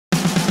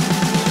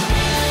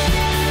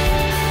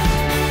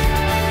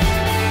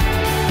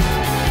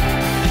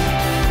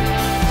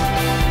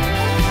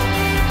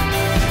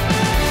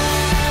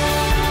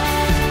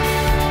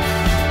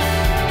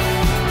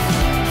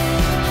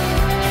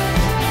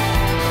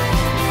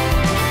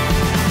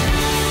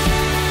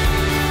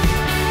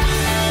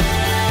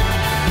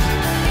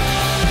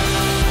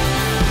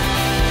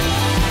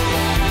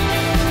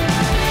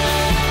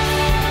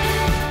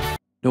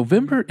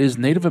November is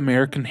Native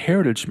American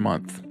Heritage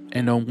Month,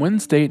 and on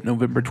Wednesday,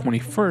 November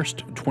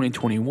 21st,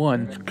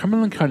 2021,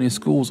 Cumberland County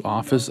Schools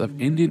Office of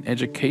Indian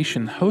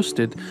Education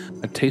hosted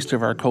a Taste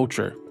of Our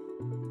Culture.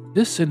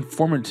 This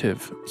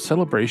informative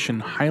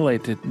celebration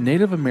highlighted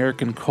Native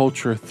American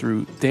culture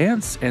through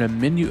dance and a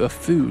menu of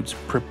foods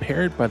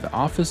prepared by the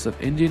Office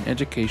of Indian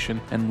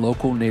Education and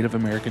local Native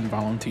American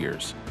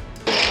volunteers.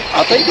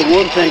 I think the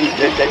one thing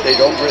that they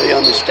don't really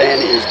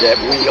understand is that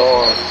we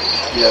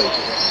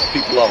are,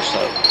 people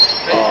also.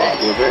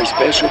 We're very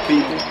special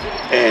people,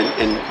 and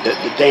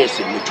the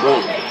dancing, the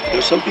drum.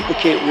 Some people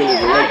can't really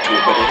relate to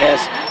it, but it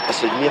has a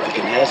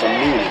significance, it has a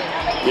meaning.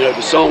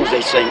 The songs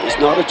they sing, it's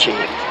not a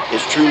chant,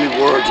 it's truly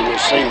words and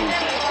they're singing.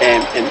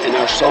 And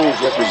our songs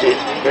represent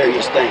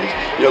various things.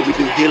 We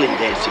do healing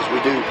dances, we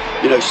do,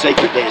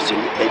 sacred dancing.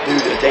 They do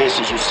the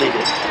dances you see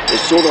that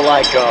it's sort of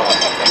like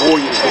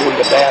warriors going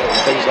to battle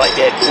and things like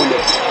that, going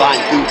to find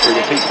food for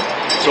the people.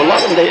 So a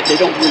lot of them, they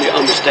don't really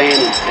understand,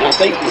 and I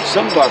think with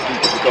some of our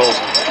people, because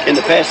in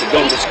the past they've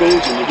gone to schools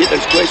and you get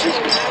those questions,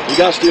 you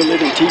guys still live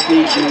in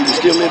teepees, you're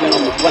still living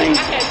on the plains,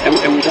 and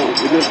we don't.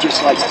 We live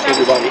just like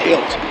everybody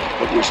else,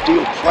 but we're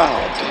still proud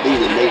to be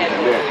a Native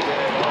American,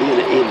 to be an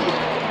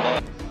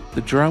Indian.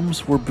 The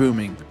drums were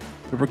booming,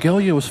 the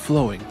regalia was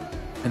flowing,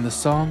 and the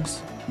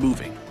songs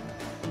moving.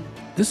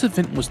 This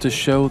event was to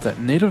show that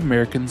Native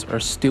Americans are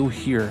still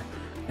here,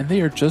 and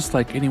they are just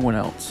like anyone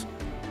else.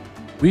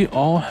 We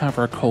all have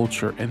our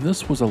culture, and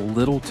this was a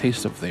little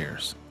taste of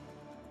theirs.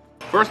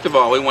 First of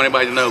all, we want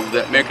everybody to know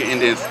that American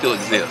Indians still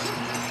exist.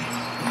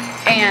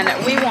 And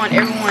we want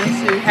everyone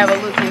to have a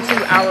look into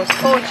our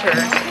culture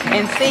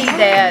and see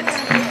that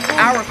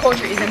our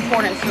culture is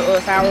important to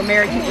us. Our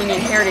American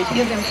Indian heritage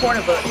is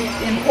important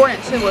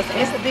to us.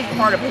 It's a big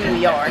part of who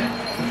we are.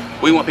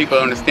 We want people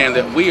to understand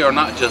that we are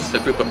not just a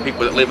group of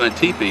people that live in a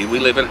teepee. We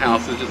live in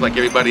houses just like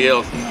everybody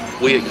else.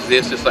 We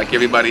exist just like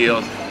everybody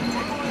else.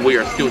 We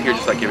are still here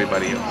just like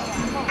everybody else.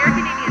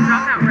 American Indian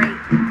dropout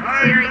rate is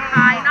very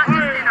high, not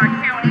just in our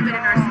county, but in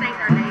our state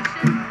and our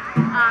nation.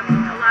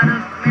 A lot of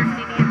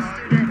American Indian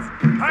students,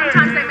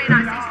 sometimes they may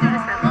not see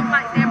students that look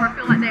like them or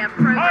feel like they have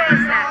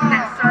programs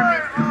that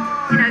service,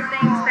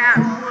 things that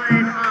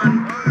would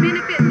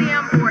benefit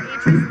them or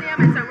interest them.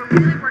 And so we're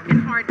really working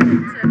hard to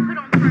put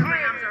on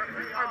programs or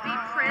be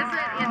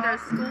present in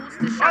those schools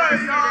to show the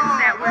students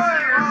that we're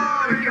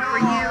here for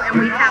you,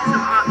 and we have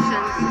some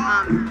options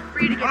for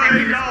you to get back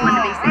into school and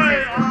to be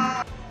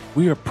successful.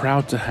 We are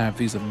proud to have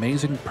these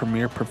amazing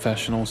premier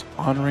professionals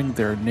honoring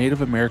their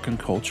Native American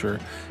culture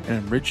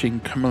and enriching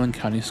Cumberland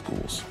County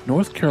schools.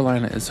 North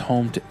Carolina is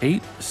home to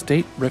 8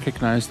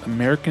 state-recognized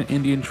American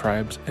Indian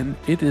tribes, and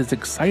it is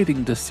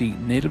exciting to see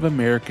Native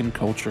American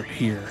culture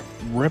here,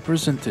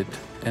 represented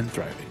and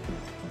thriving.